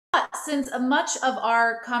since much of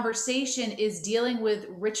our conversation is dealing with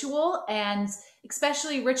ritual and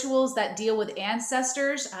especially rituals that deal with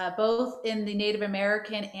ancestors, both in the Native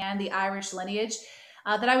American and the Irish lineage,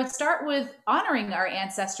 that I would start with honoring our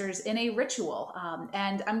ancestors in a ritual.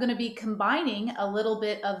 And I'm going to be combining a little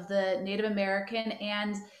bit of the Native American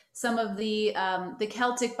and some of the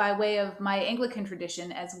Celtic by way of my Anglican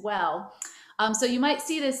tradition as well. So you might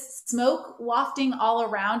see this smoke wafting all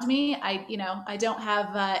around me. I don't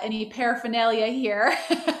have any paraphernalia here.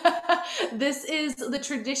 This is the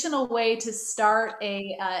traditional way to start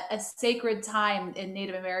a sacred time in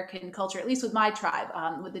Native American culture, at least with my tribe,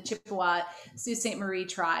 with the Chippewa Sault Ste. Marie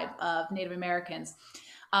tribe of Native Americans.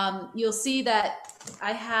 You'll see that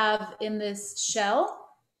I have in this shell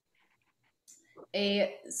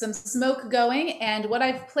some smoke going, and what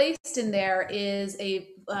I've placed in there is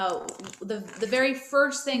the very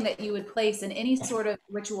first thing that you would place in any sort of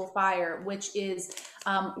ritual fire, which is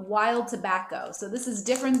wild tobacco. So this is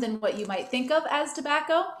different than what you might think of as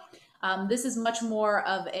tobacco. This is much more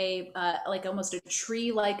of a like almost a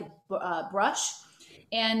tree-like brush,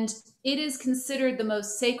 and it is considered the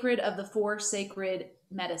most sacred of the four sacred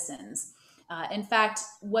medicines. In fact,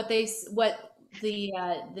 what the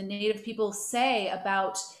native people say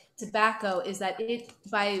about tobacco is that it,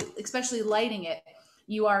 by especially lighting it,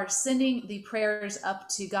 you are sending the prayers up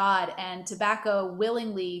to God, and tobacco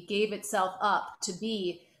willingly gave itself up to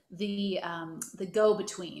be the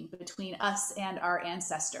go-between us and our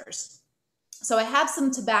ancestors. So I have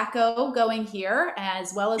some tobacco going here,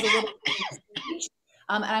 as well as a little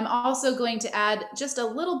and I'm also going to add just a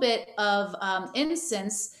little bit of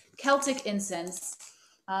incense, Celtic incense.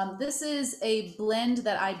 This is a blend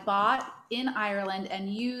that I bought in Ireland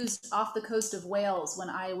and used off the coast of Wales when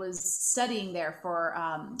I was studying there for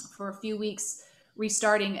a few weeks,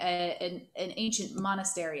 restarting an ancient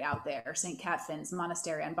monastery out there, St. Catfin's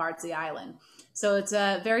Monastery on Bardsey Island. So it's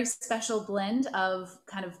a very special blend of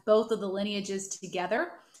kind of both of the lineages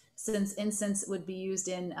together, since incense would be used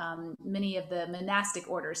in many of the monastic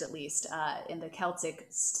orders, at least in the Celtic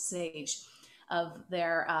stage of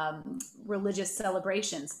their religious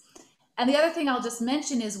celebrations. And the other thing I'll just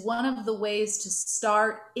mention is one of the ways to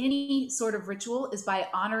start any sort of ritual is by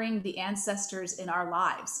honoring the ancestors in our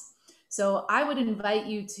lives. So I would invite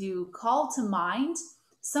you to call to mind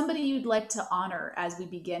somebody you'd like to honor as we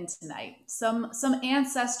begin tonight, some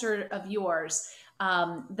ancestor of yours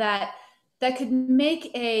that could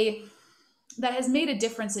make that has made a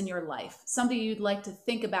difference in your life, somebody you'd like to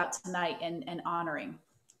think about tonight and honoring.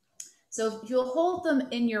 So if you'll hold them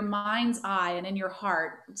in your mind's eye and in your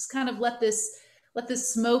heart, just kind of let this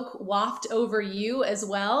smoke waft over you as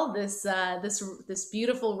well. This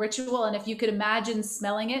beautiful ritual, and if you could imagine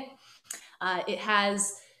smelling it, it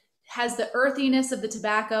has the earthiness of the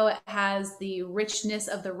tobacco, it has the richness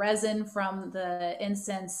of the resin from the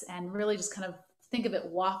incense, and really just kind of think of it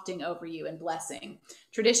wafting over you and blessing.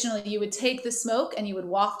 Traditionally, you would take the smoke and you would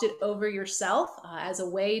waft it over yourself as a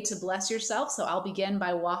way to bless yourself. So I'll begin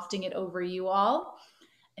by wafting it over you all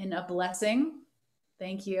in a blessing.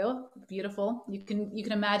 Thank you. Beautiful. You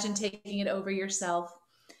can imagine taking it over yourself.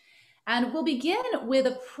 And we'll begin with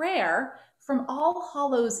a prayer from All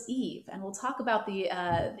Hallows Eve, and we'll talk about the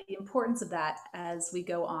importance of that as we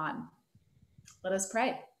go on. Let us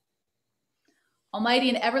pray. Almighty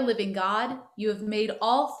and ever-living God, you have made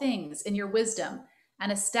all things in your wisdom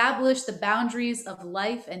and established the boundaries of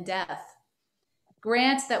life and death.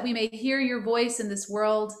 Grant that we may hear your voice in this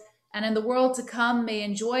world, and in the world to come may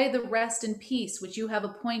enjoy the rest and peace which you have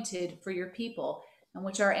appointed for your people and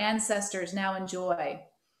which our ancestors now enjoy.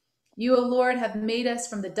 You, O Lord, have made us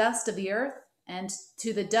from the dust of the earth, and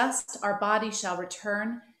to the dust our body shall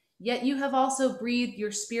return, yet you have also breathed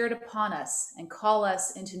your spirit upon us and call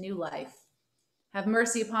us into new life. Have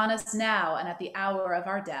mercy upon us now and at the hour of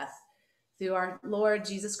our death. Through our Lord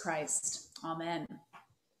Jesus Christ. Amen.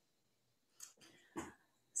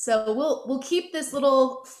 So we'll keep this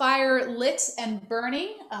little fire lit and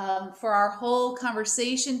burning for our whole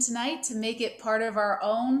conversation tonight, to make it part of our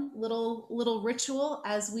own little ritual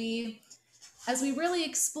as we really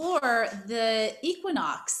explore the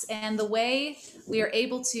equinox and the way we are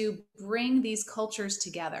able to bring these cultures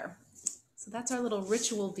together. So that's our little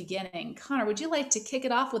ritual beginning. Connor, would you like to kick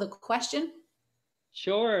it off with a question?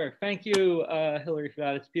 Sure. Thank you, Hillary, for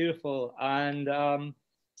that. It's beautiful. And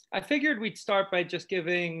I figured we'd start by just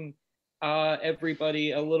giving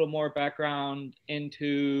everybody a little more background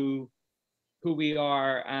into who we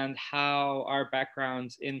are and how our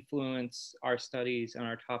backgrounds influence our studies and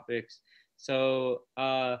our topics. So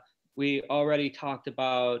we already talked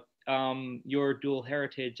about your dual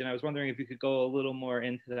heritage, and I was wondering if you could go a little more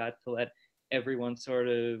into that to let everyone sort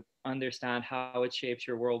of understand how it shapes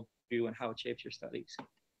your worldview and how it shapes your studies.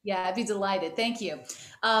 Yeah, I'd be delighted. Thank you.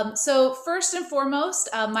 So first and foremost,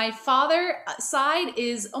 my father side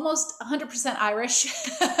is almost 100% Irish,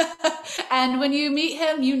 and when you meet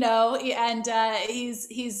him, you know, and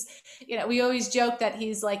he's you know, we always joke that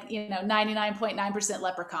he's like, you know, 99.9%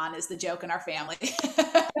 leprechaun is the joke in our family.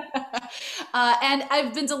 And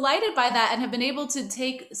I've been delighted by that and have been able to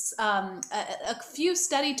take a few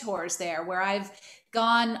study tours there where I've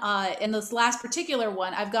gone, in this last particular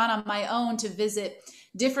one, I've gone on my own to visit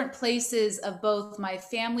different places of both my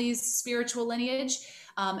family's spiritual lineage,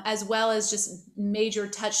 as well as just major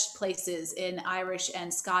touch places in Irish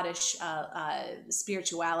and Scottish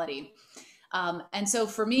spirituality. And so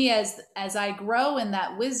for me, as I grow in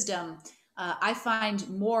that wisdom, I find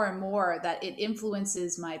more and more that it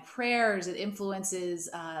influences my prayers. It influences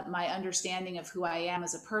my understanding of who I am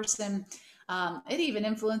as a person. It even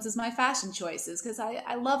influences my fashion choices because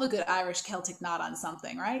I love a good Irish Celtic knot on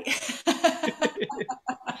something, right?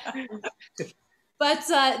 But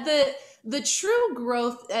the true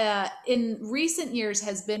growth in recent years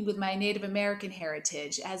has been with my Native American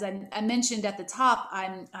heritage. As I mentioned at the top,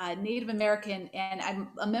 I'm Native American and I'm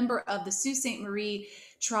a member of the Sault Ste. Marie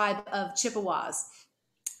tribe of Chippewas.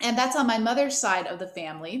 And that's on my mother's side of the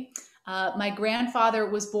family. My grandfather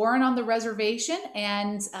was born on the reservation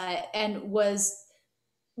and was,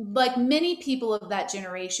 like many people of that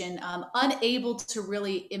generation, unable to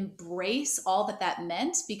really embrace all that that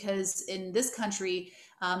meant, because in this country,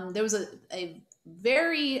 there was a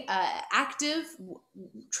very active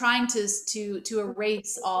trying to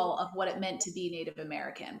erase all of what it meant to be Native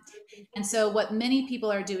American. And so what many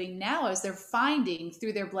people are doing now is they're finding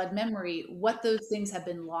through their blood memory what those things have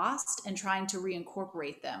been lost and trying to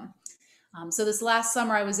reincorporate them. So this last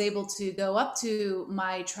summer, I was able to go up to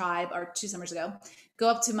my tribe, or 2 summers ago, go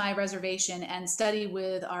up to my reservation and study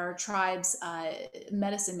with our tribe's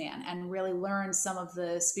medicine man and really learn some of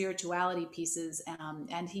the spirituality pieces.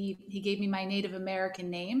 And he gave me my Native American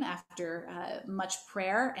name after much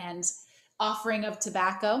prayer and offering of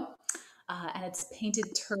tobacco. And it's Painted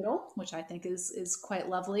Turtle, which I think is quite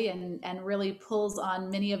lovely and really pulls on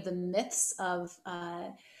many of the myths of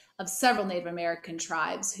several Native American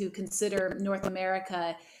tribes who consider North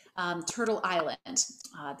America Turtle Island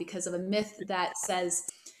because of a myth that says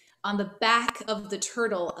on the back of the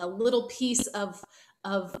turtle, a little piece of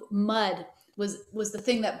mud was the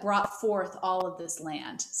thing that brought forth all of this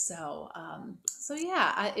land. So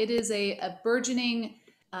yeah, it is a burgeoning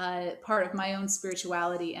part of my own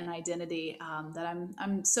spirituality and identity that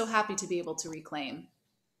I'm so happy to be able to reclaim.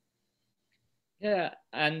 Yeah,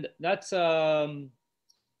 and that's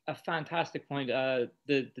a fantastic point.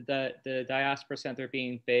 The Diaspora Center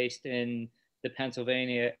being based in the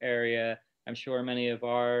Pennsylvania area, I'm sure many of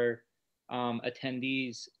our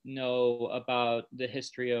attendees know about the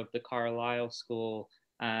history of the Carlisle School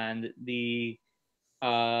and the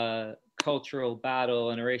cultural battle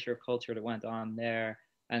and erasure of culture that went on there.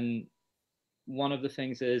 And one of the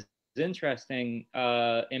things that is interesting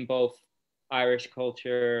in both Irish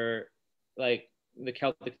culture, like the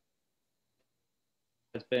Celtic,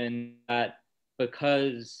 has been that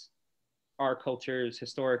because our cultures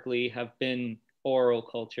historically have been oral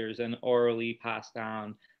cultures and orally passed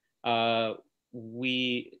down,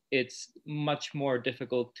 it's much more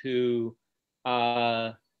difficult to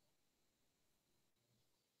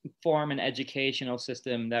form an educational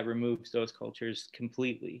system that removes those cultures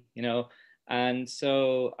completely, you know. And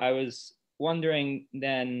so I was wondering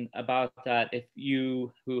then about that, if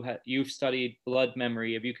you've studied blood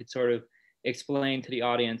memory, if you could sort of explain to the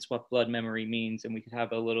audience what blood memory means, and we could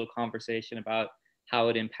have a little conversation about how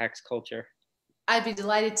it impacts culture. I'd be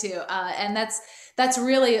delighted to, and that's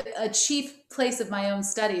really a chief place of my own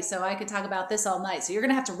study. So I could talk about this all night. So you're going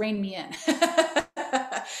to have to rein me in.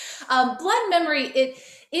 Blood memory, it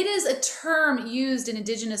is a term used in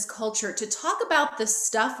Indigenous culture to talk about the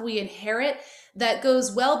stuff we inherit that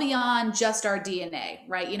goes well beyond just our DNA,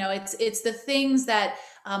 right? You know, it's the things that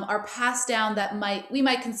are passed down that we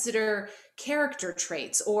might consider character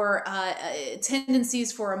traits or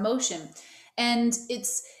tendencies for emotion, and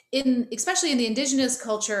especially in the Indigenous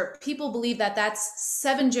culture, people believe that that's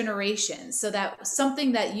 7 generations, so that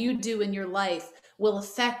something that you do in your life will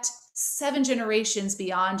affect 7 generations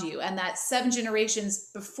beyond you, and that 7 generations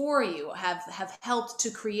before you have helped to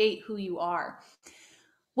create who you are.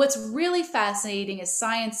 What's really fascinating is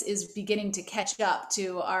science is beginning to catch up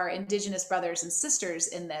to our Indigenous brothers and sisters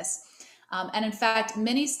in this. And in fact,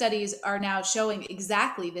 many studies are now showing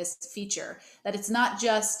exactly this feature, that it's not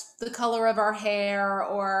just the color of our hair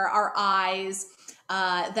or our eyes,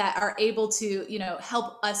 that are able to,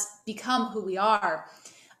 help us become who we are.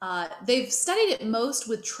 They've studied it most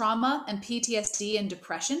with trauma and PTSD and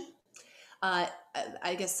depression. Uh,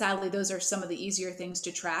 I guess sadly, those are some of the easier things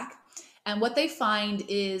to track. And what they find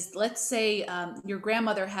is, let's say your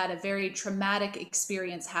grandmother had a very traumatic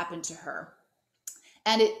experience happen to her,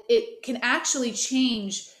 and it can actually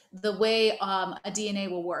change the way a DNA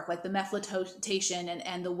will work, like the methylation,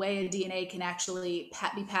 and the way a DNA can actually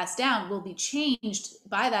be passed down will be changed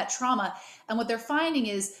by that trauma. And what they're finding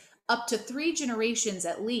is up to 3 generations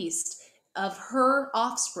at least of her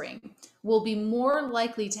offspring will be more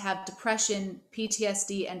likely to have depression,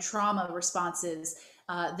 PTSD, and trauma responses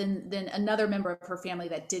than another member of her family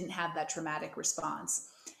that didn't have that traumatic response.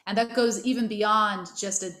 And that goes even beyond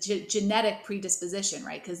just a genetic predisposition,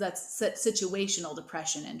 right? Because that's situational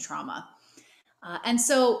depression and trauma. And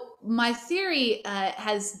so my theory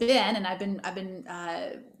has been, and I've been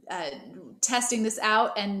testing this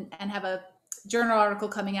out, and have a journal article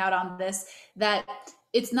coming out on this, that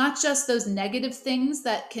it's not just those negative things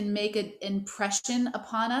that can make an impression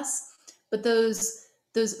upon us, but those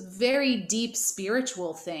very deep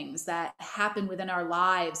spiritual things that happen within our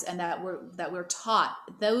lives and that we're taught,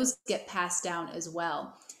 those get passed down as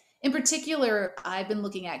well. In particular, I've been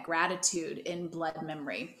looking at gratitude in blood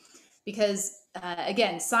memory because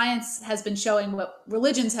again, science has been showing what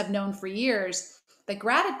religions have known for years, that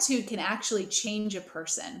gratitude can actually change a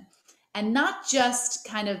person, and not just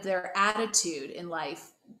kind of their attitude in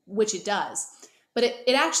life, which it does, but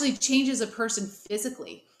it actually changes a person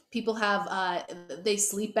physically. People have they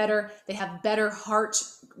sleep better, they have better heart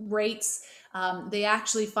rates. They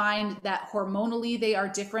actually find that hormonally they are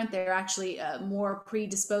different. They're actually more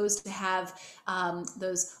predisposed to have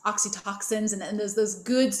those oxytocins and those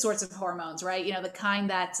good sorts of hormones, right? The kind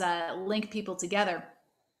that link people together.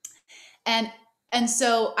 And and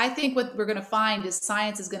so I think what we're going to find is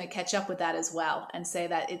science is going to catch up with that as well, and say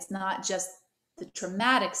that it's not just the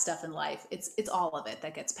traumatic stuff in life; it's all of it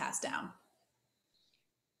that gets passed down.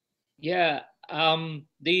 Yeah,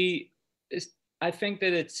 the I think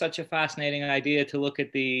that it's such a fascinating idea to look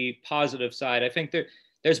at the positive side. I think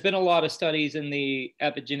there's been a lot of studies in the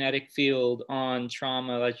epigenetic field on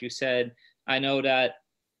trauma, as you said. I know that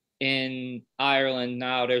in Ireland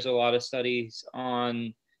now there's a lot of studies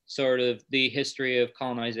on sort of the history of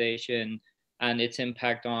colonization and its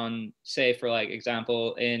impact on, say, for like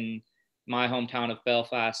example, in my hometown of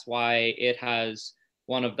Belfast, why it has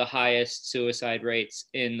one of the highest suicide rates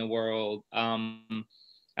in the world.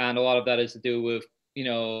 And a lot of that is to do with,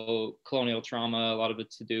 colonial trauma. A lot of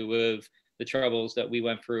it's to do with the troubles that we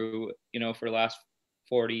went through, for the last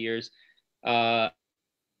 40 years. The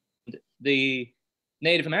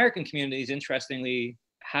Native American communities, interestingly,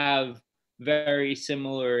 have very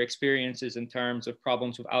similar experiences in terms of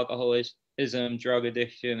problems with alcoholism, drug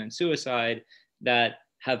addiction, and suicide that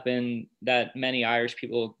many Irish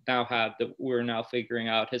people now have, that we're now figuring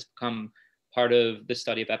out has become part of the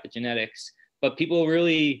study of epigenetics. But people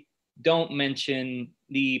really don't mention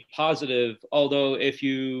the positive, although if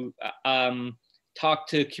you talk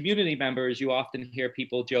to community members, you often hear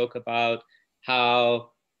people joke about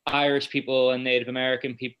how Irish people and Native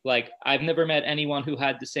American people, like, I've never met anyone who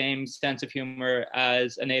had the same sense of humor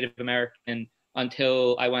as a Native American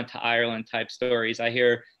until I went to Ireland type stories. I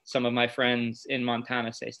hear some of my friends in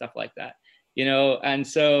Montana say stuff like that, and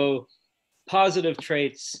so positive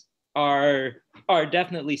traits are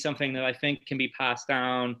definitely something that I think can be passed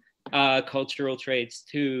down, cultural traits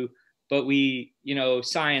too, but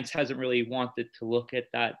science hasn't really wanted to look at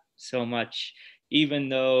that so much, even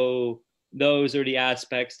though those are the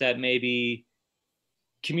aspects that maybe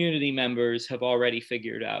community members have already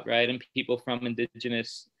figured out, right? And people from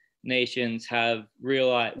indigenous nations have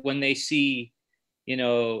realized, when they see,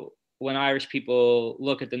 when Irish people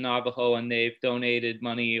look at the Navajo and they've donated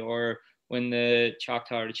money, or when the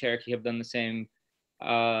Choctaw or the Cherokee have done the same,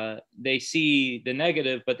 they see the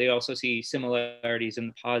negative, but they also see similarities in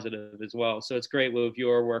the positive as well. So it's great with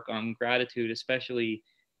your work on gratitude, especially,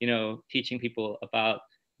 teaching people about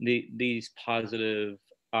these positive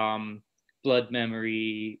blood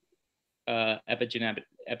memory,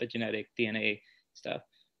 epigenetic DNA stuff.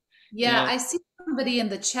 Yeah, I see somebody in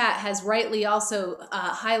the chat has rightly also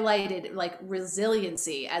highlighted like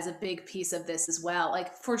resiliency as a big piece of this as well.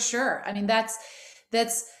 Like for sure. I mean, that's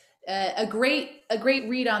a great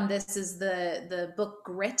read on this is the book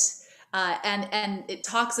Grit. And it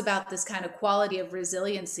talks about this kind of quality of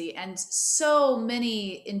resiliency, and so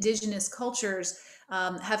many indigenous cultures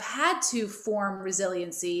have had to form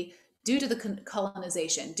resiliency due to the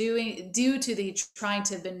colonization, due to the trying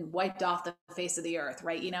to have been wiped off the face of the earth,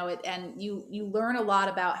 right? And you learn a lot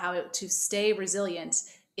about how to stay resilient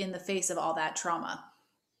in the face of all that trauma.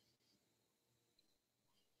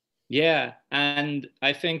 Yeah, and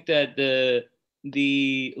I think that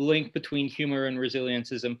the link between humor and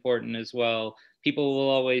resilience is important as well. People will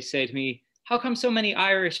always say to me, "How come so many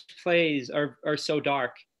Irish plays are so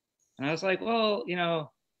dark?" And I was like, "Well,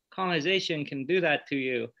 colonization can do that to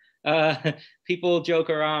you." People joke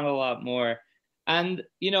around a lot more, and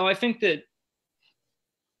I think that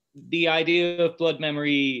the idea of blood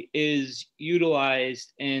memory is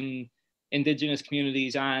utilized in indigenous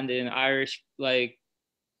communities and in Irish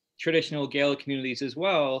traditional Gaelic communities as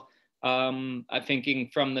well. I'm thinking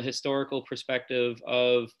from the historical perspective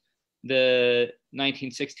of the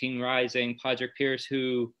 1916 Rising. Padraig Pearse,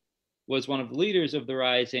 who was one of the leaders of the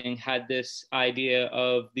Rising, had this idea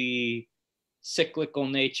of the cyclical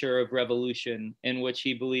nature of revolution, in which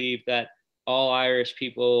he believed that all Irish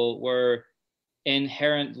people were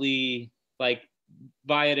inherently, like,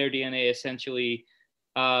 via their DNA, essentially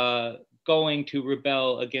going to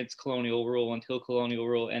rebel against colonial rule until colonial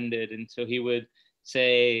rule ended. And so he would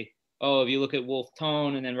say, "Oh, if you look at Wolfe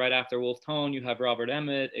Tone, and then right after Wolfe Tone, you have Robert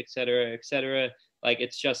Emmet, et cetera, et cetera. Like,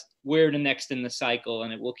 it's just, we're the next in the cycle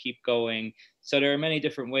and it will keep going." So there are many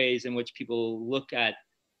different ways in which people look at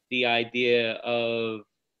the idea of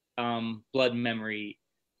blood memory.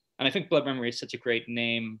 And I think blood memory is such a great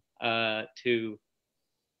name to.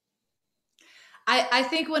 I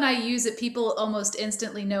think when I use it, people almost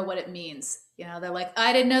instantly know what it means. They're like,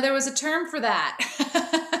 I didn't know there was a term for that.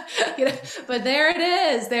 But there it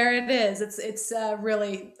is. There it is. It's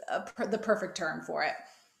really the perfect term for it.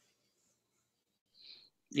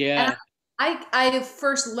 And Yeah. I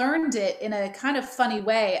first learned it in a kind of funny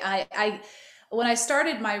way. When I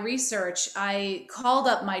started my research, I called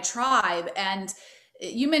up my tribe, and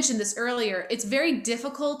you mentioned this earlier. It's very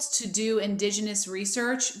difficult to do indigenous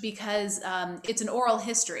research because it's an oral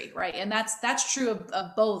history, right? And that's true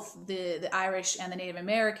of both the Irish and the Native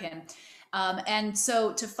American. And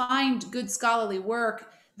so to find good scholarly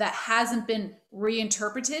work that hasn't been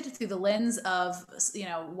reinterpreted through the lens of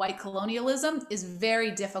white colonialism is very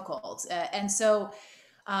difficult. And so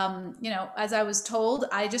as I was told,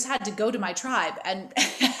 I just had to go to my tribe and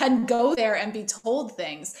and go there and be told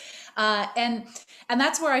things. And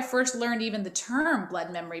that's where I first learned even the term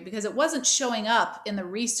blood memory, because it wasn't showing up in the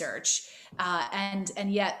research.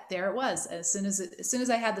 And yet there it was. As soon as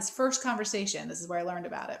I had this first conversation, this is where I learned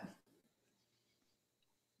about it.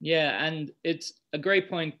 Yeah, and it's a great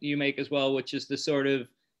point you make as well, which is the sort of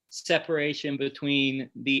separation between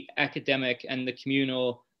the academic and the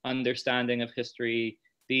communal understanding of history.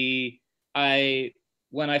 The I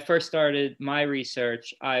When I first started my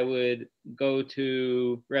research, I would go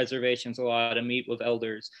to reservations a lot and meet with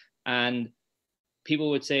elders, and people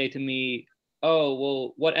would say to me, "Oh,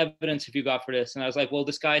 well, what evidence have you got for this?" And I was like, "Well,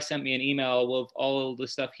 this guy sent me an email with all the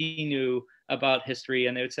stuff he knew about history."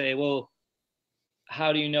 And they would say, "Well,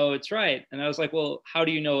 how do you know it's right?" And I was like, "Well, how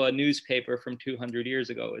do you know a newspaper from 200 years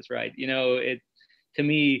ago is right?" To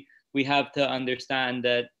me, we have to understand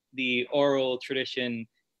that the oral tradition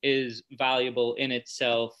is valuable in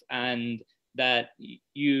itself, and that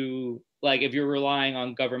if you're relying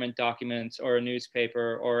on government documents or a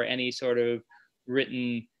newspaper or any sort of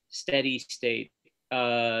written steady state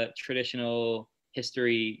traditional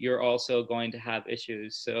history, you're also going to have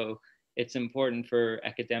issues. So it's important for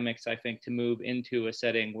academics, I think, to move into a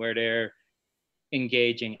setting where they're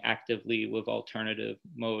engaging actively with alternative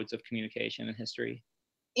modes of communication and history.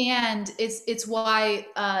 And it's why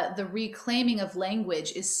the reclaiming of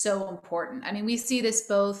language is so important. I mean, we see this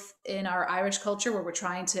both in our Irish culture, where we're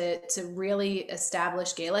trying to really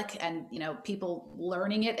establish Gaelic, and people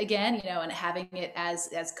learning it again, and having it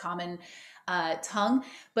as common tongue.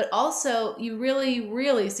 But also, you really,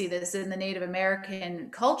 really see this in the Native American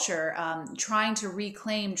culture, trying to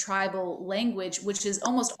reclaim tribal language, which is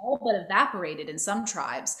almost all but evaporated in some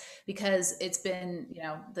tribes, because it's been,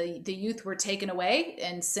 the youth were taken away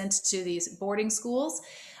and sent to these boarding schools,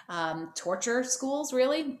 torture schools,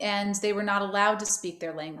 really, and they were not allowed to speak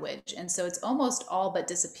their language. And so it's almost all but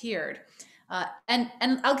disappeared. And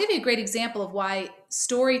I'll give you a great example of why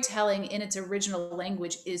storytelling in its original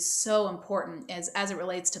language is so important as it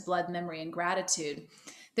relates to blood memory and gratitude.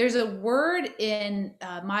 There's a word in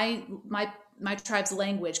my tribe's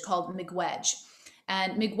language called miigwech.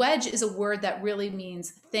 And miigwech is a word that really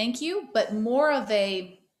means thank you, but more of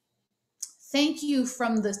a thank you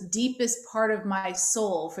from the deepest part of my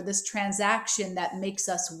soul for this transaction that makes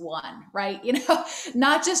us one, right?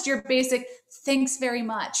 Not just your basic thanks very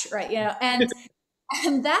much, right? And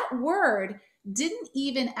And that word didn't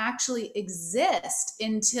even actually exist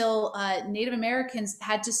until Native Americans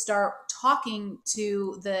had to start talking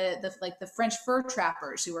to the French fur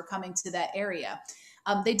trappers who were coming to that area.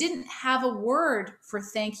 They didn't have a word for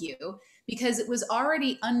thank you because it was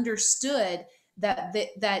already understood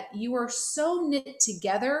that you are so knit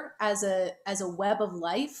together as a web of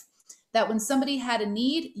life that when somebody had a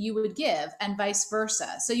need, you would give, and vice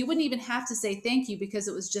versa. So you wouldn't even have to say thank you because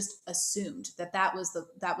it was just assumed that that was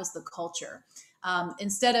the culture.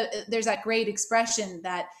 Instead of there's that great expression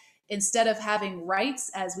that instead of having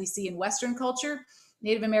rights as we see in Western culture,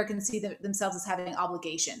 Native Americans see themselves as having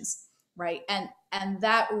obligations, right? And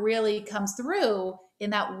that really comes through in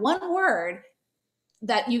that one word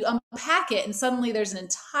that you unpack it, and suddenly there's an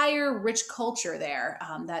entire rich culture there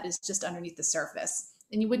that is just underneath the surface,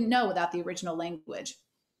 and you wouldn't know without the original language.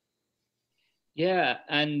 Yeah,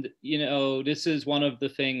 and this is one of the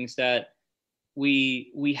things that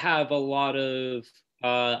we have a lot of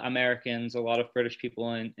Americans, a lot of British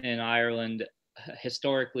people in Ireland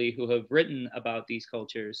historically who have written about these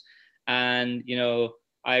cultures. And,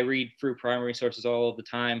 I read through primary sources all of the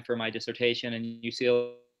time for my dissertation, and you see,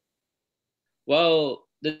 well,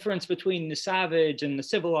 the difference between the savage and the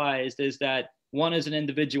civilized is that one is an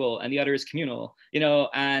individual and the other is communal,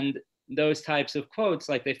 and those types of quotes,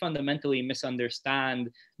 like, they fundamentally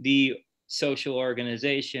misunderstand the social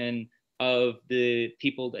organization of the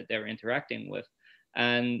people that they're interacting with.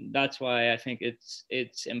 And that's why I think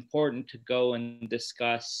it's important to go and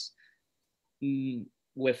discuss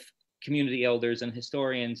with community elders and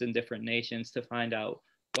historians in different nations to find out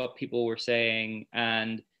what people were saying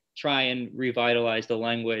and try and revitalize the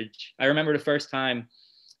language. I remember the first time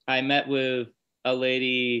I met with a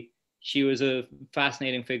lady. She was a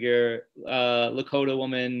fascinating figure, Lakota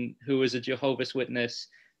woman who was a Jehovah's Witness,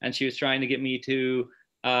 and she was trying to get me to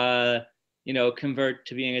convert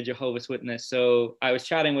to being a Jehovah's Witness. So I was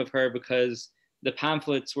chatting with her because the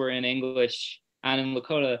pamphlets were in English and in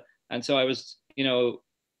Lakota. And so I was,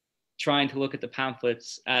 trying to look at the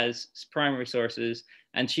pamphlets as primary sources.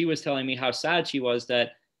 And she was telling me how sad she was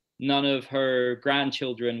that none of her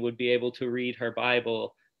grandchildren would be able to read her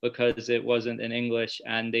Bible because it wasn't in English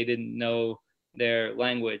and they didn't know their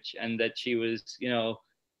language, and that she was,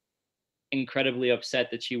 incredibly upset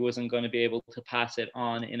that she wasn't going to be able to pass it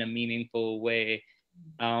on in a meaningful way.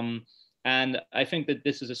 And I think that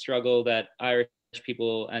this is a struggle that Irish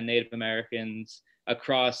people and Native Americans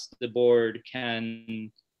across the board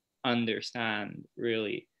can understand,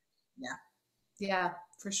 really. Yeah, yeah,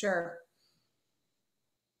 for sure.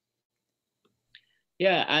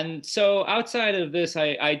 Yeah, and so outside of this,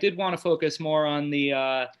 I did want to focus more on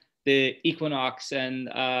the equinox and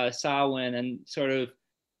Samhain, and sort of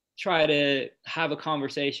try to have a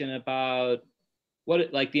conversation about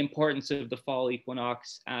like the importance of the fall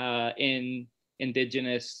equinox in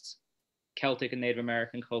indigenous Celtic and Native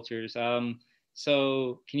American cultures.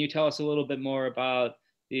 So can you tell us a little bit more about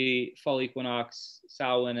the fall equinox,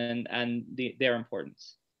 Samhain, and their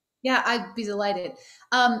importance? Yeah, I'd be delighted.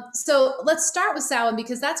 So let's start with Samhain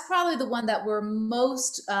because that's probably the one that we're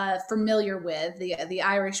most familiar with, the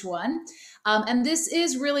Irish one. And this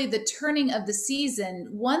is really the turning of the season,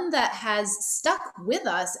 one that has stuck with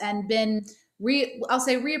us and been, I'll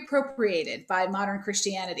say, reappropriated by modern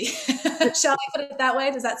Christianity. Shall I put it that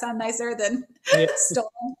way? Does that sound nicer than Yeah.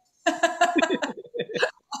 stolen?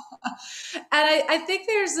 And I think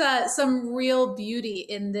there's some real beauty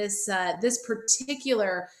in this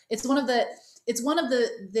particular. It's one of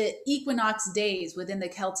the equinox days within the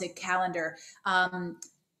Celtic calendar.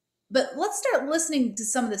 But let's start listening to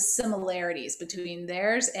some of the similarities between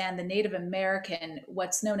theirs and the Native American,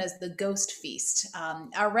 what's known as the Ghost Feast.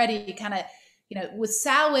 Already, kind of, with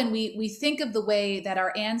Samhain, we think of the way that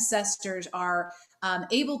our ancestors are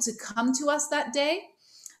able to come to us that day,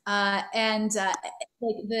 and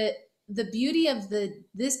like the beauty of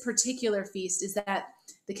this particular feast is that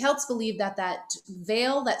the Celts believe that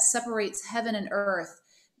veil that separates heaven and earth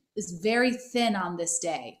is very thin on this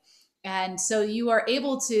day. And so you are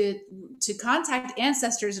able to contact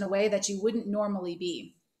ancestors in a way that you wouldn't normally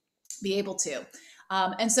be able to.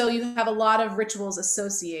 And so you have a lot of rituals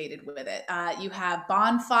associated with it. You have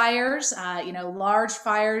bonfires, large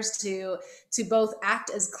fires to both act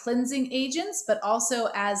as cleansing agents, but also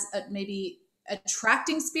as maybe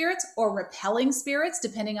attracting spirits or repelling spirits,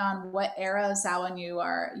 depending on what era of Samhain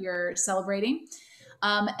you're celebrating.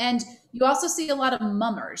 And you also see a lot of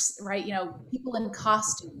mummers, right? People in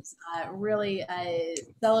costumes, really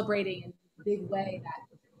celebrating in a big way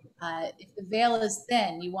that if the veil is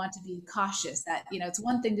thin, you want to be cautious. That it's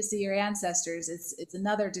one thing to see your ancestors; it's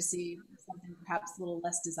another to see something perhaps a little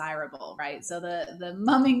less desirable, right? So the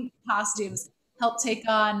mumming costumes help take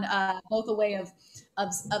on both a way of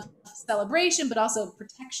celebration, but also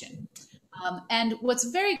protection. And what's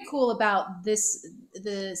very cool about the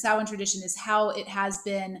Samhain tradition, is how it has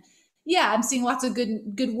been. Yeah, I'm seeing lots of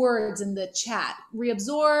good words in the chat.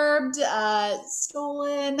 Reabsorbed,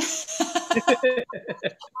 stolen. The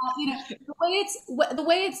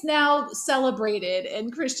way it's now celebrated in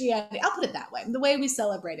Christianity. I'll put it that way. The way we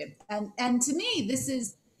celebrate it, and to me, this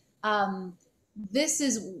is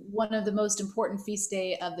one of the most important feast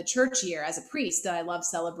day of the church year as a priest that I love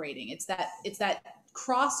celebrating. It's that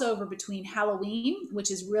crossover between Halloween, which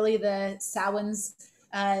is really the Samhain's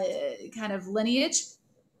kind of lineage,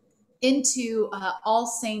 into All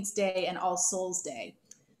Saints Day and All Souls Day.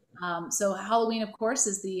 So Halloween, of course,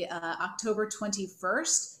 is the October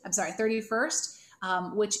 21st. I'm sorry,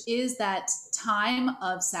 31st, which is that time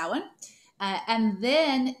of Samhain. And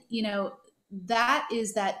then, that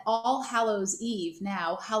is that All Hallows Eve,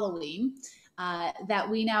 now Halloween, that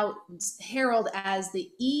we now herald as the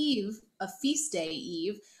eve, a feast day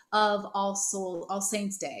eve of All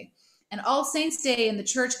Saints Day. And All Saints Day in the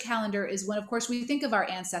church calendar is when, of course, we think of our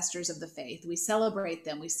ancestors of the faith. We celebrate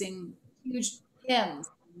them. We sing huge hymns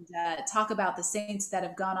and talk about the saints that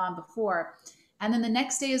have gone on before. And then the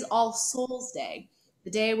next day is All Souls Day,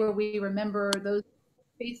 the day where we remember those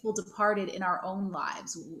faithful departed in our own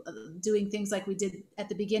lives, doing things like we did at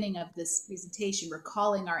the beginning of this presentation,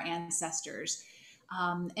 recalling our ancestors,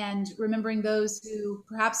 and remembering those who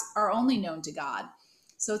perhaps are only known to God.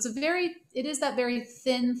 So it is that very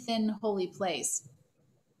thin, holy place.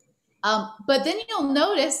 But then you'll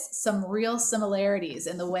notice some real similarities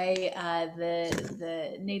in the way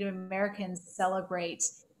the Native Americans celebrate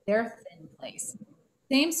their thin place.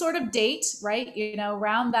 Same sort of date, right?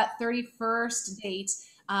 Around that 31st date,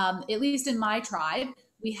 at least in my tribe,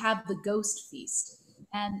 we have the Ghost Feast.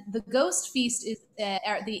 And the Ghost Feast is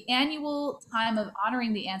the annual time of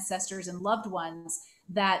honoring the ancestors and loved ones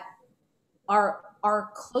that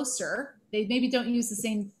are closer. They maybe don't use the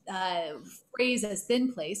same phrase as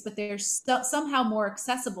thin place, but they're somehow more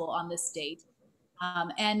accessible on this date.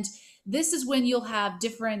 And this is when you'll have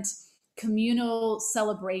different communal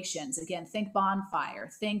celebrations. Again, think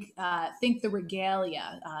bonfire, think the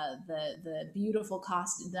regalia, the beautiful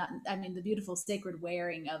costume. I mean, the beautiful sacred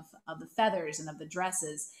wearing of the feathers and of the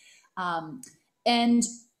dresses, and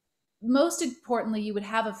most importantly, you would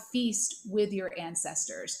have a feast with your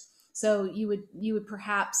ancestors. So you would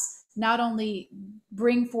perhaps not only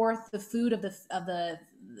bring forth the food of the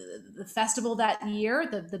festival that year,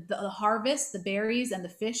 the harvest, the berries and the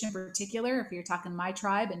fish in particular, if you're talking my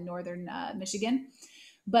tribe in northern Michigan,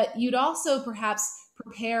 but you'd also perhaps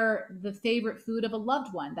prepare the favorite food of a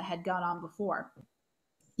loved one that had gone on before.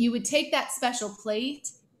 You would take that special plate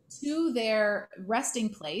to their resting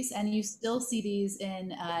place, and you still see these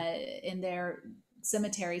in their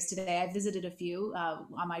cemeteries today. I visited a few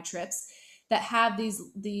on my trips that have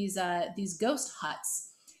these ghost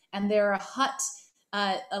huts, and they're a hut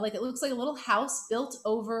like it looks like a little house built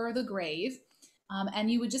over the grave.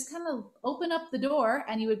 And you would just kind of open up the door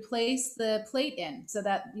and you would place the plate in so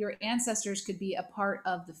that your ancestors could be a part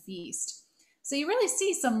of the feast. So you really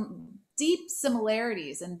see some deep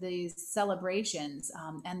similarities in these celebrations,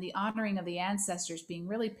 and the honoring of the ancestors being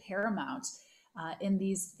really paramount in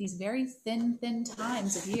these very thin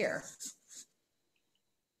times of year.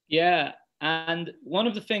 Yeah, and one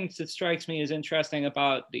of the things that strikes me as interesting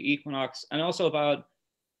about the equinox, and also about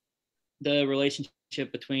the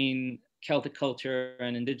relationship between Celtic culture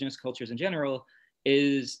and indigenous cultures in general,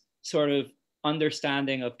 is sort of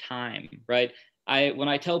understanding of time, right? When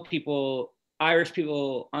I tell people, Irish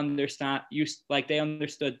people understand, they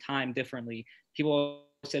understood time differently. People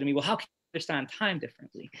say to me, well, how can you understand time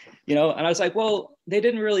differently? And I was like, well, they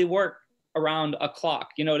didn't really work around a clock.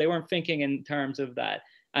 They weren't thinking in terms of that.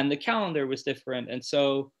 And the calendar was different. And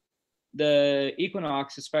so the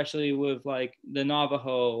equinox, especially with like the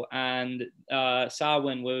Navajo and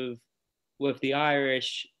Samhain with the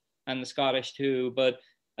Irish and the Scottish too, but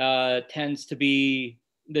tends to be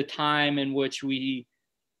the time in which we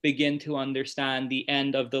begin to understand the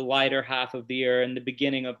end of the lighter half of the year and the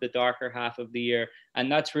beginning of the darker half of the year.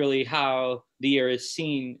 And that's really how the year is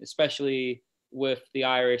seen, especially with the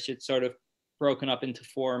Irish. It's sort of broken up into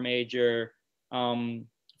four major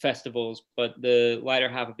festivals, but the lighter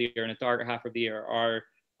half of the year and the darker half of the year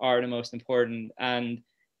are the most important. And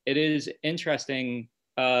it is interesting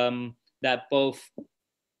that both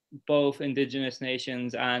indigenous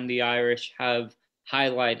nations and the Irish have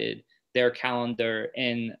highlighted their calendar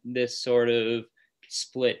in this sort of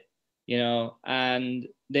split, and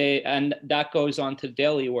and that goes on to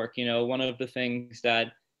daily work. You know, one of the things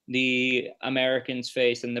that the Americans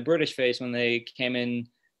faced and the British faced when they came in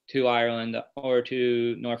to Ireland or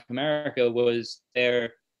to North America was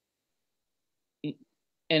their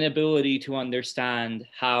inability to understand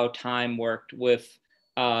how time worked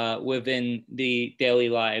within the daily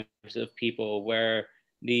lives of people, where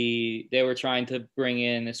they were trying to bring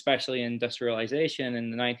in, especially industrialization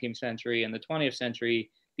in the 19th century and the 20th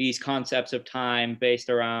century, these concepts of time based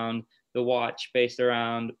around the watch, based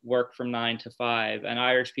around work from 9 to 5. And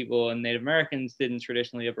Irish people and Native Americans didn't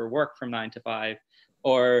traditionally ever work from 9 to 5.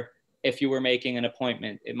 Or if you were making an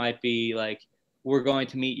appointment, it might be like, we're going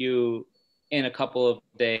to meet you in a couple of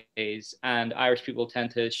days. And Irish people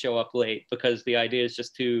tend to show up late because the idea is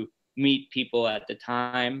just to meet people at the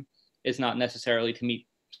time. Is not necessarily to meet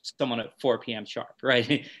someone at 4 p.m. sharp,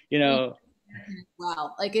 right? You know.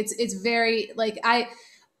 Wow, like it's very like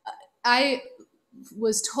I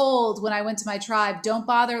was told when I went to my tribe, don't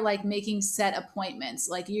bother like making set appointments.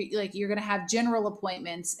 Like you're gonna have general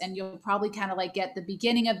appointments, and you'll probably kind of like get the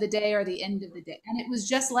beginning of the day or the end of the day. And it was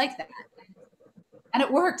just like that, and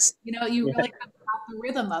it worked. You know, you really got the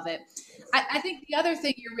rhythm of it. I think the other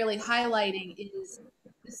thing you're really highlighting is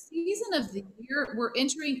the season of the year we're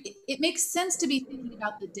entering. It makes sense to be thinking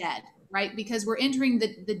about the dead, right? Because we're entering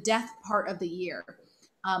the death part of the year.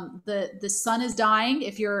 The sun is dying.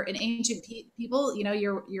 If you're an ancient people, you know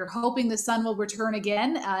you're hoping the sun will return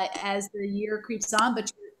again as the year creeps on,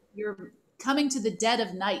 but you're coming to the dead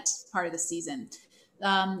of night part of the season.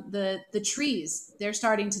 The trees, they're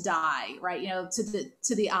starting to die, right? You know,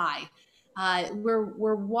 to the eye.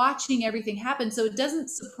 We're watching everything happen, so it doesn't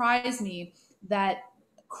surprise me that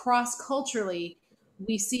cross culturally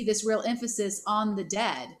we see this real emphasis on the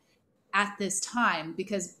dead at this time,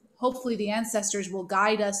 because hopefully the ancestors will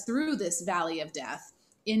guide us through this valley of death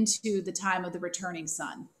into the time of the returning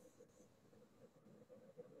sun.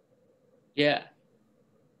 Yeah.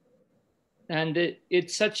 And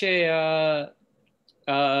it's such an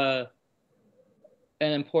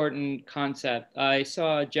important concept. I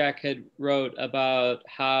saw Jack had wrote about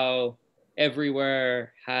how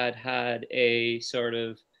everywhere had a sort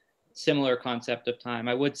of similar concept of time.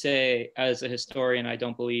 I would say, as a historian, I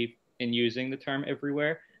don't believe in using the term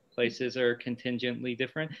everywhere. Places are contingently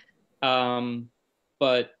different.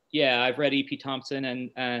 But yeah, I've read E.P. Thompson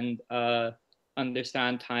and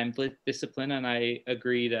understand time discipline, and I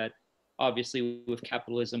agree that obviously with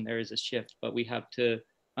capitalism there is a shift, but we have to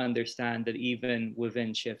understand that even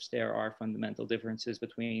within shifts there are fundamental differences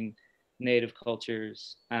between native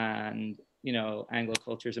cultures and, you know, Anglo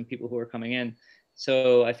cultures and people who are coming in.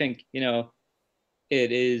 So I think, you know,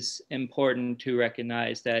 it is important to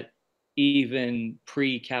recognize that even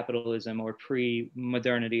pre-capitalism or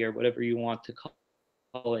pre-modernity or whatever you want to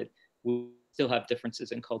call it, we still have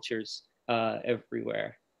differences in cultures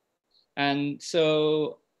everywhere. And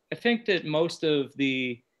so I think that most of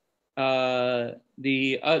the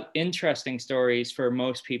interesting stories for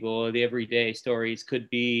most people, the everyday stories, could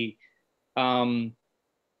be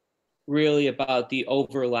really about the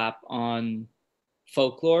overlap on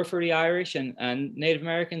folklore for the Irish and Native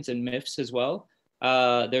Americans, and myths as well.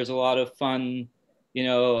 There's a lot of fun, you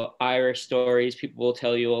know, Irish stories. People will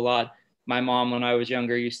tell you a lot. My mom, when I was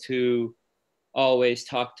younger, used to always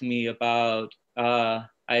talk to me about,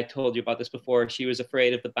 I told you about this before, she was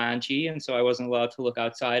afraid of the banshee, and so I wasn't allowed to look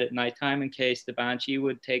outside at nighttime in case the banshee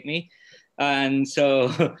would take me. And so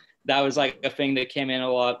that was like a thing that came in a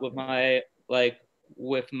lot with my life.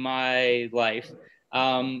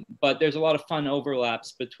 But there's a lot of fun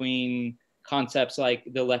overlaps between concepts like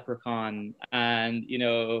the leprechaun and, you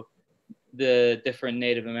know, the different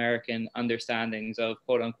Native American understandings of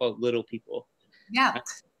quote unquote little people. Yeah.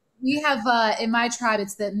 We have in my tribe,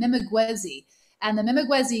 it's the Mimigwezi. And the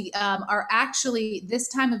Mimigwezi are actually this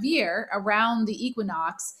time of year around the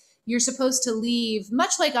equinox. You're supposed to leave,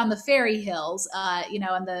 much like on the fairy hills, you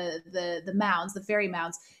know, and the mounds, the fairy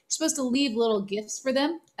mounds. You're supposed to leave little gifts for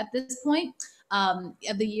them at this point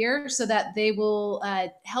of the year, so that they will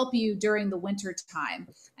help you during the winter time.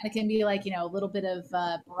 And it can be like, you know, a little bit of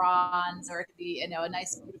bronze, or it could be, you know, a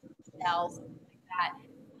nice beautiful shell, something like that.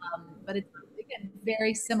 But it's, again,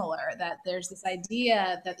 very similar, that there's this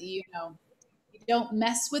idea that, you know, you don't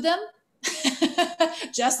mess with them.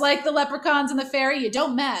 Just like the leprechauns and the fairy, you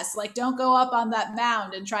don't mess, like don't go up on that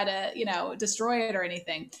mound and try to, you know, destroy it or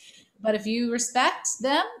anything. But if you respect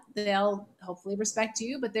them, they'll hopefully respect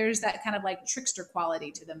you. But there's that kind of like trickster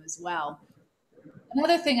quality to them as well.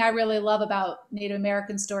 Another thing I really love about Native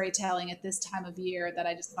American storytelling at this time of year that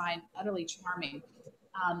I just find utterly charming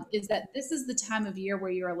is that this is the time of year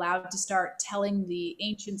where you're allowed to start telling the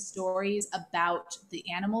ancient stories about the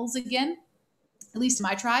animals again, at least in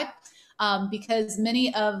my tribe, because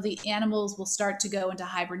many of the animals will start to go into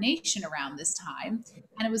hibernation around this time.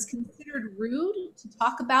 And it was considered rude to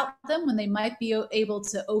talk about them when they might be able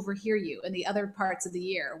to overhear you in the other parts of the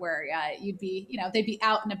year where you'd be, they'd be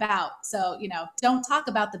out and about. So, don't talk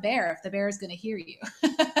about the bear if the bear is going to hear you.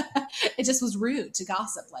 It just was rude to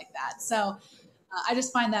gossip like that. So I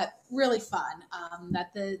just find that really fun,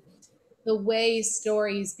 that the way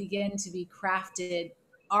stories begin to be crafted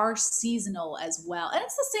are seasonal as well. And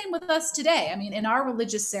it's the same with us today. I mean, in our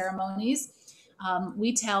religious ceremonies,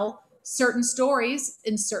 we tell certain stories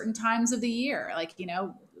in certain times of the year. Like,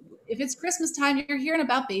 if it's Christmas time, you're hearing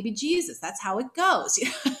about baby Jesus. That's how it goes.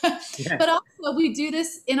 Yeah. But also, we do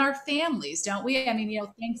this in our families, don't we? I mean,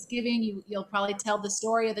 Thanksgiving, you'll probably tell the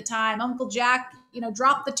story of the time Uncle Jack,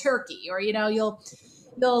 dropped the turkey, or you'll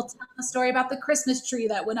tell a story about the Christmas tree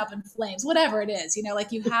that went up in flames, whatever it is,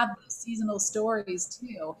 like you have these seasonal stories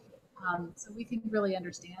too. So we can really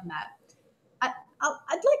understand that. I'd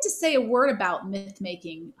like to say a word about myth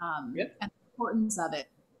making, Yep. and the importance of it.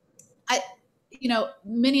 I,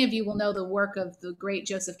 many of you will know the work of the great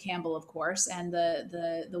Joseph Campbell, of course, and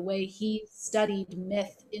the way he studied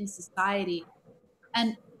myth in society.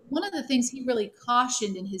 And one of the things he really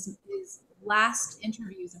cautioned in his last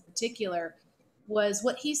interviews in particular was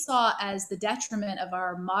what he saw as the detriment of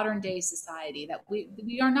our modern day society, that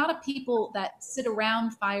we are not a people that sit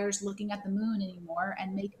around fires looking at the moon anymore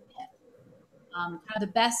and make myth. Kind of the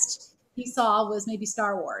best he saw was maybe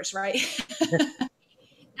Star Wars, right?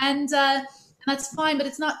 And that's fine, but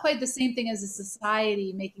it's not quite the same thing as a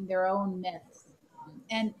society making their own myths.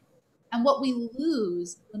 And what we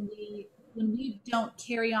lose when we don't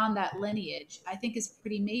carry on that lineage, I think, is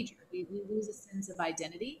pretty major. We lose a sense of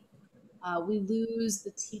identity. We lose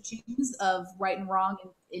the teachings of right and wrong,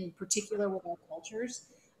 in particular with our cultures,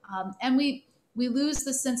 and we lose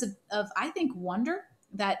the sense of I think wonder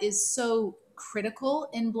that is so critical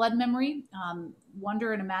in blood memory,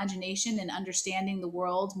 wonder and imagination and understanding the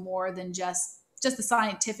world more than just the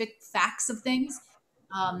scientific facts of things,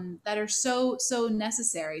 that are so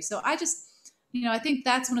necessary. So I think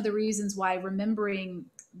that's one of the reasons why remembering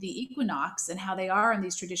the equinox and how they are in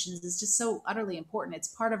these traditions is just so utterly important. It's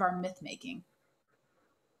part of our myth making.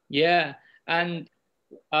 Yeah, and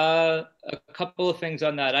a couple of things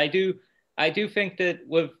on that. I do think that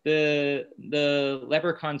with the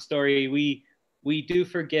leprechaun story, we do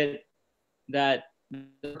forget that the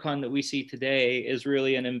leprechaun that we see today is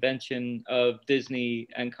really an invention of Disney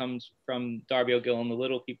and comes from Darby O'Gill and the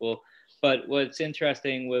Little People. But what's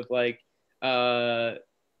interesting with like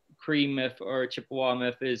Cree myth or Chippewa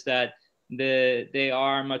myth is that they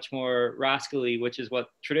are much more rascally, which is what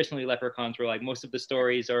traditionally leprechauns were like. Most of the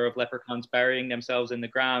stories are of leprechauns burying themselves in the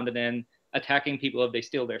ground and then attacking people if they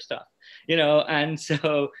steal their stuff, and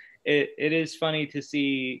so it is funny to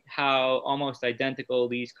see how almost identical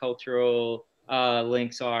these cultural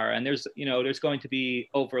links are. And there's going to be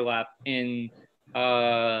overlap in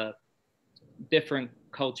different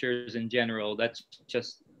cultures in general. That's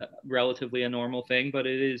just relatively a normal thing, but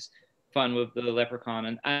it is fun with the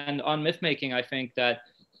leprechaun. And on myth making, I think that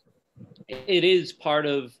it is part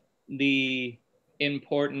of the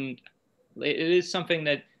important, it is something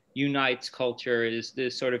that unites culture, is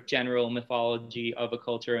this sort of general mythology of a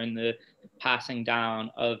culture and the passing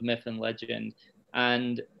down of myth and legend.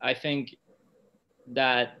 And I think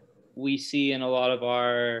that we see in a lot of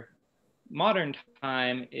our modern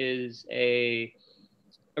time is a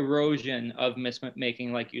erosion of myth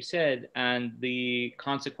making, like you said, and the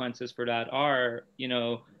consequences for that are,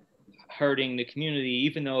 hurting the community,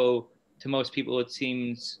 even though to most people it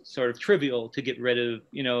seems sort of trivial to get rid of,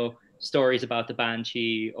 stories about the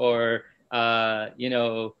banshee or,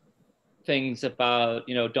 things about,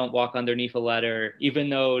 don't walk underneath a ladder, even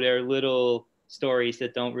though they're little stories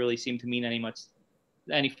that don't really seem to mean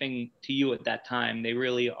anything to you at that time. They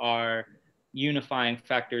really are unifying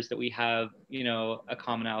factors that we have, a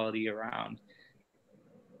commonality around.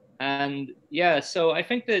 And yeah, so I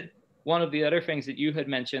think that one of the other things that you had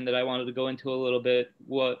mentioned that I wanted to go into a little bit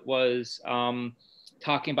was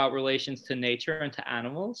talking about relations to nature and to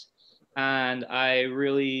animals. And I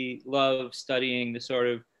really love studying the sort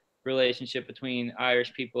of relationship between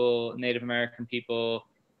Irish people, Native American people,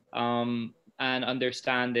 and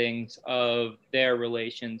understandings of their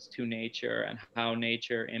relations to nature and how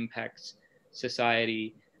nature impacts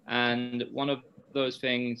society. And one of those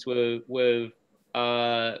things with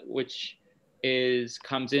which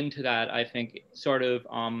comes into that, I think, sort of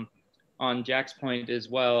on Jack's point as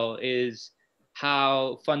well, is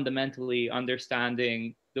how fundamentally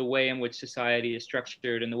understanding the way in which society is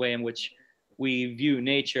structured and the way in which we view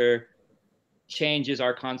nature changes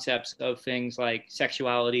our concepts of things like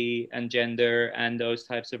sexuality and gender and those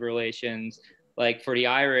types of relations. Like for the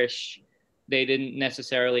Irish, they didn't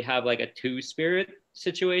necessarily have like a two-spirit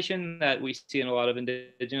situation that we see in a lot of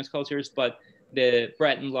indigenous cultures, but the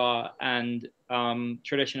Breton law and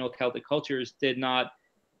traditional Celtic cultures did not,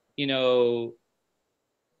 you know,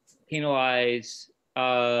 penalize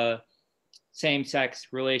same-sex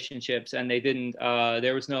relationships, and they didn't.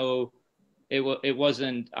 There was no. It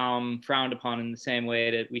wasn't frowned upon in the same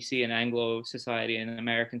way that we see in Anglo society and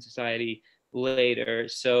American society later.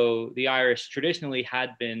 So the Irish traditionally had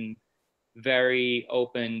been very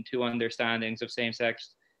open to understandings of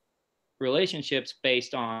same-sex relationships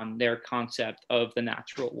based on their concept of the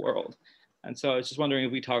natural world. And so I was just wondering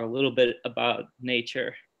if we talk a little bit about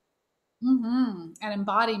nature. An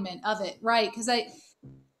embodiment of it, right? Because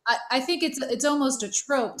I think it's almost a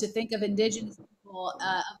trope to think of indigenous people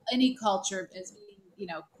of any culture as being, you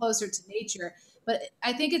know, closer to nature. But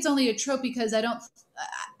I think it's only a trope because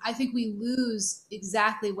I think we lose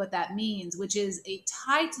exactly what that means, which is a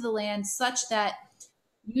tie to the land such that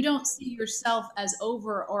you don't see yourself as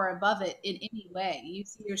over or above it in any way. You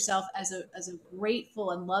see yourself as a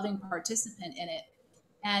grateful and loving participant in it.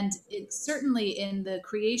 And it's certainly in the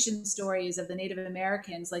creation stories of the Native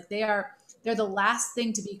Americans, like they're the last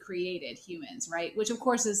thing to be created, humans, right? Which of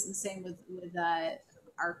course is the same with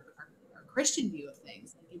our Christian view of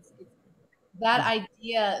things. Like it's that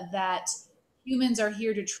idea that humans are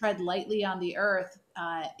here to tread lightly on the earth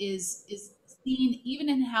is seen even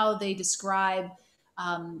in how they describe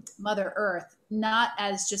Mother Earth, not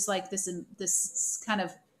as just like this kind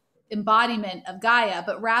of embodiment of Gaia,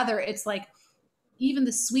 but rather it's like even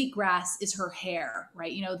the sweet grass is her hair,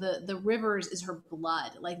 right? You know, the rivers is her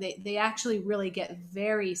blood. Like they actually really get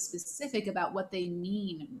very specific about what they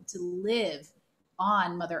mean to live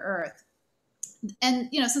on Mother Earth. And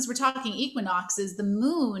you know, since we're talking equinoxes, the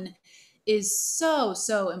moon is so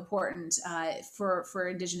important for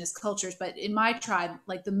indigenous cultures. But in my tribe,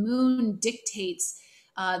 like the moon dictates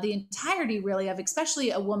the entirety really of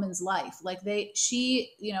especially a woman's life. Like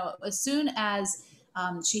she, you know, as soon as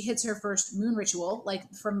she hits her first moon ritual,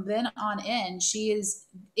 like from then on in, she is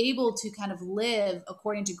able to kind of live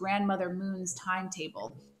according to grandmother moon's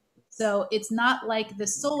timetable. So it's not like the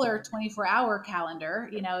solar 24-hour calendar,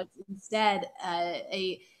 you know, it's instead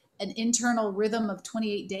a an internal rhythm of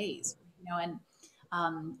 28 days, you know, and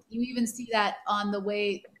you even see that on the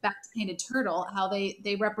way back to Painted Turtle, how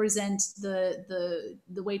they represent the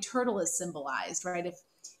way turtle is symbolized, right?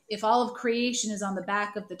 If all of creation is on the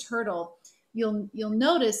back of the turtle, you'll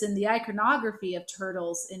notice in the iconography of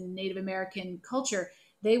turtles in Native American culture,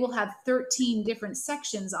 they will have 13 different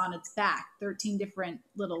sections on its back, 13 different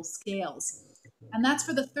little scales. And that's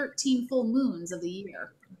for the 13 full moons of the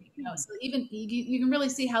year. You know, so even you can really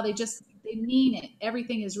see how they mean it.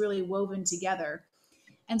 Everything is really woven together.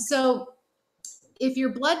 And so if your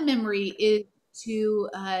blood memory is to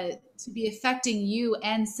be affecting you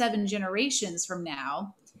and 7 generations from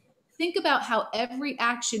now, think about how every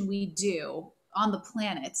action we do on the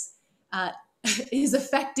planet uh, is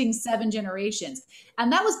affecting 7 generations.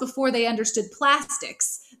 And that was before they understood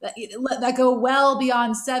plastics that go well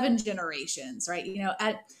beyond 7 generations, right? You know,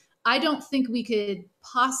 I don't think we could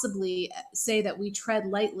possibly say that we tread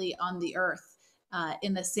lightly on the earth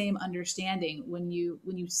in the same understanding when you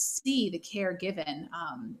see the care given.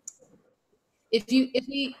 If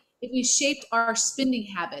we shaped our spending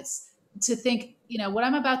habits to think, you know, what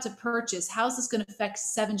I'm about to purchase, how's this going to affect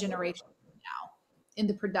 7 generations from now in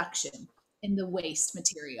the production, in the waste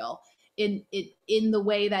material, in the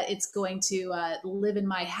way that it's going to live in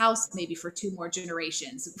my house maybe for 2 more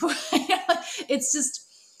generations. It's just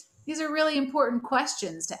these are really important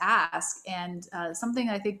questions to ask, and something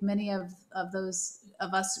I think many of those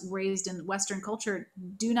of us raised in Western culture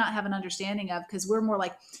do not have an understanding of, because we're more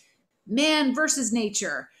like man versus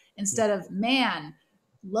nature instead of man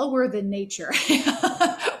lower than nature,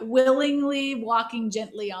 willingly walking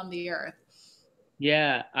gently on the earth.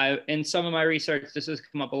 Yeah, in some of my research, this has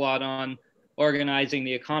come up a lot on organizing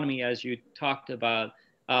the economy, as you talked about,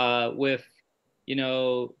 with, you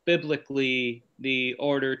know, biblically, the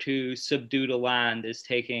order to subdue the land is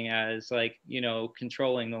taking as like, you know,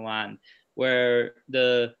 controlling the land, where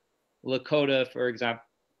the Lakota, for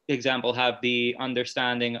example, have the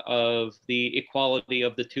understanding of the equality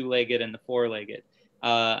of the two-legged and the four-legged.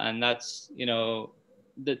 And that's, you know,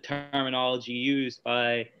 the terminology used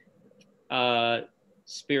by uh,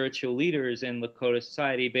 spiritual leaders in Lakota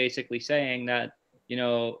society, basically saying that, you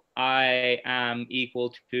know, I am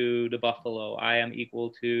equal to the buffalo, I am equal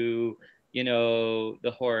to, you know,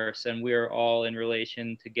 the horse, and we're all in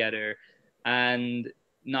relation together. And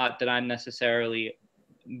not that I'm necessarily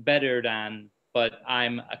better than, but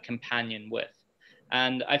I'm a companion with.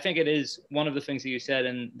 And I think it is one of the things that you said,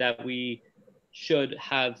 and that we should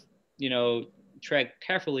have, you know, tread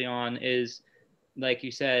carefully on, is, like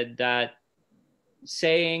you said, that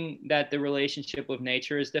saying that the relationship with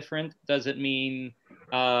nature is different doesn't mean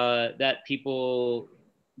that people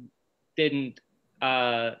didn't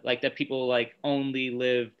like that people like only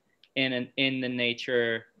lived in the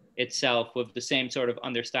nature itself with the same sort of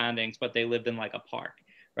understandings, but they lived in like a park,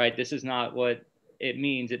 right? This is not what it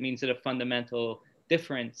means. It means that a fundamental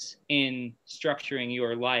difference in structuring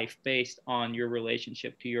your life based on your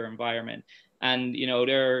relationship to your environment. And you know,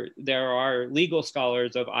 there are legal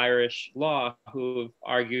scholars of Irish law who have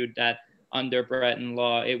argued that under Breton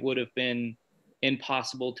law it would have been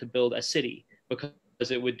impossible to build a city because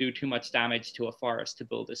it would do too much damage to a forest to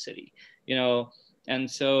build a city, you know. And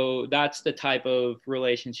so that's the type of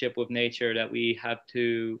relationship with nature that we have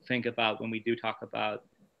to think about when we do talk about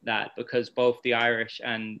that, because both the Irish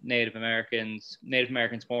and Native Americans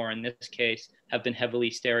more in this case, have been heavily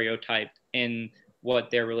stereotyped in what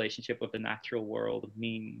their relationship with the natural world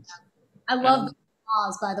means. I love the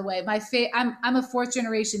laws, by the way. I'm a fourth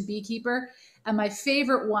generation beekeeper, and my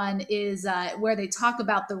favorite one is where they talk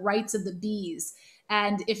about the rights of the bees.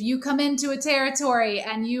 And if you come into a territory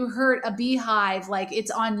and you hurt a beehive, like it's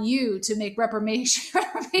on you to make reparations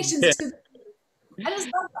Yeah. to the I just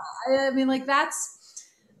love that. I mean, like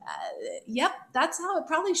yep, that's how it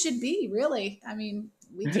probably should be, really. I mean,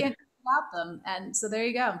 we can't do without them. And so there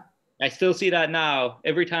you go. I still see that now.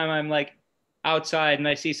 Every time I'm like outside and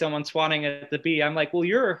I see someone swatting at the bee, I'm like, well,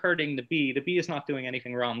 you're hurting the bee. The bee is not doing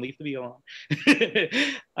anything wrong. Leave the bee alone.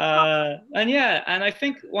 And yeah, and I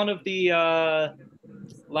think one of the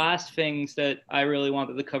last things that I really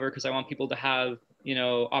wanted to cover, because I want people to have, you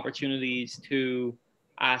know, opportunities to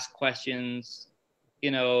ask questions,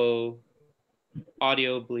 you know,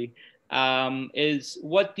 audibly, is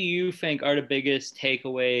what do you think are the biggest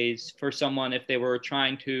takeaways for someone if they were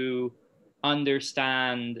trying to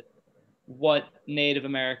understand what Native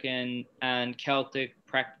American and Celtic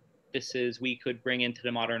practices we could bring into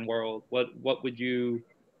the modern world? What would you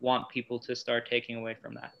want people to start taking away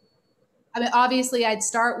from that? I mean, obviously, I'd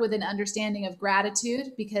start with an understanding of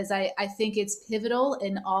gratitude because I think it's pivotal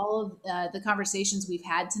in all of the conversations we've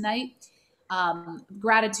had tonight.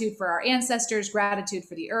 Gratitude for our ancestors, gratitude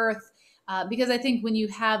for the earth, because I think when you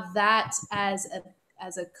have that as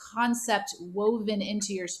a concept woven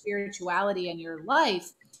into your spirituality and your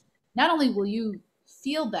life, not only will you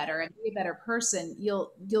feel better and be a better person,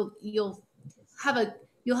 have a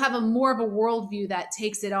you'll have a more of a worldview that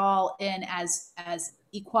takes it all in as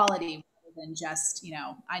equality rather than just, you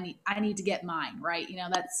know, I need to get mine, right? You know,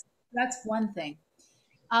 that's one thing.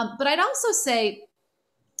 But I'd also say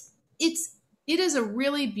it's it is a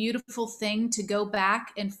really beautiful thing to go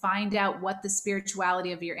back and find out what the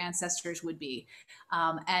spirituality of your ancestors would be,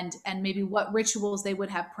 and maybe what rituals they would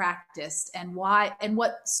have practiced and why and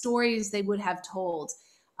what stories they would have told.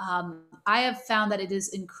 I have found that it has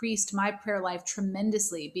increased my prayer life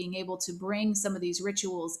tremendously, being able to bring some of these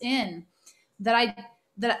rituals in that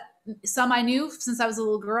that some I knew since I was a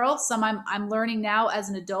little girl, some I'm learning now as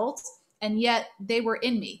an adult, and yet they were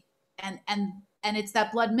in me. And it's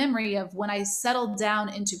that blood memory of when I settled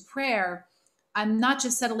down into prayer, I'm not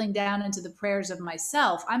just settling down into the prayers of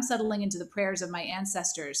myself, I'm settling into the prayers of my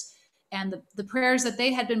ancestors and the prayers that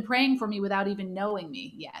they had been praying for me without even knowing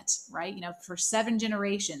me yet, right? You know, for 7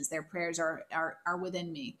 generations, their prayers are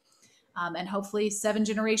within me. And hopefully 7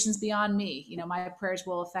 generations beyond me, you know, my prayers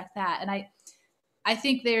will affect that. And I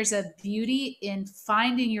think there's a beauty in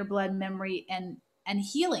finding your blood memory and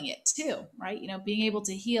healing it too, right? You know, being able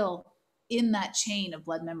to heal in that chain of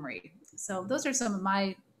blood memory. So those are some of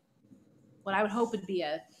my what I would hope would be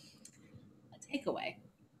a takeaway.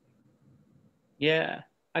 Yeah,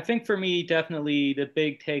 I think for me, definitely the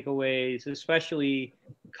big takeaways, especially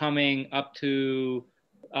coming up to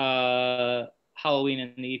Halloween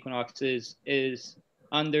and the equinox, is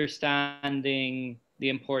understanding the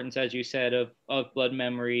importance, as you said, of blood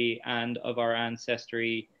memory and of our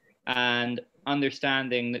ancestry, and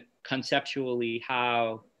understanding that conceptually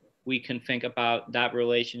how we can think about that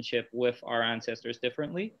relationship with our ancestors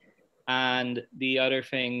differently. And the other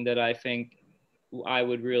thing that I think I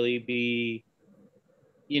would really be,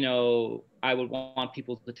 you know, I would want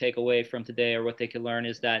people to take away from today, or what they could learn,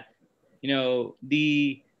 is that, you know,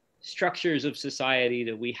 the structures of society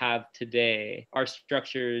that we have today are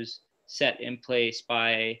structures set in place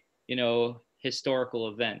by, you know, historical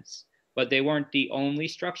events, but they weren't the only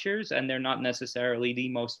structures, and they're not necessarily the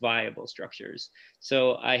most viable structures.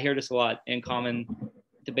 So I hear this a lot in common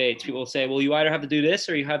debates. People say, well, you either have to do this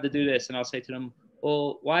or you have to do this. And I'll say to them,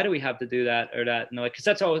 well, why do we have to do that or that? And they're like, because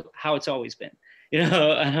that's how it's always been, And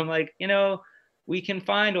I'm like, we can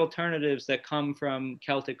find alternatives that come from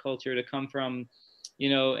Celtic culture, to come from,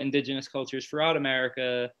 indigenous cultures throughout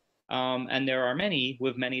America. And there are many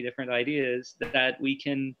with many different ideas that we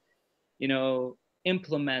can,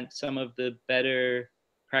 implement some of the better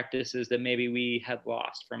practices that maybe we had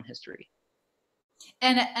lost from history.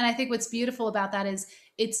 And I think what's beautiful about that is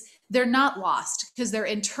they're not lost because they're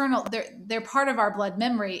internal. They're part of our blood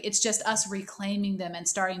memory. It's just us reclaiming them and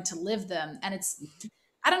starting to live them. And it's,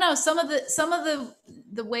 I don't know, some of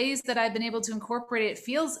the ways that I've been able to incorporate it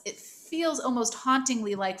feels almost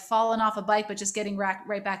hauntingly like falling off a bike, but just getting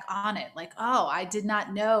right back on it. Like, oh, I did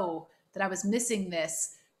not know that I was missing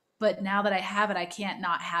this, but now that I have it, I can't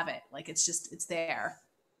not have it. Like, it's there.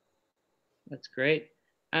 That's great.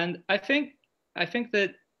 And I think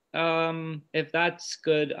that if that's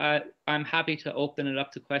good, I'm happy to open it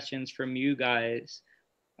up to questions from you guys.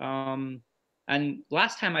 And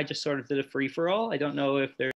last time I just sort of did a free for all. I don't know if there's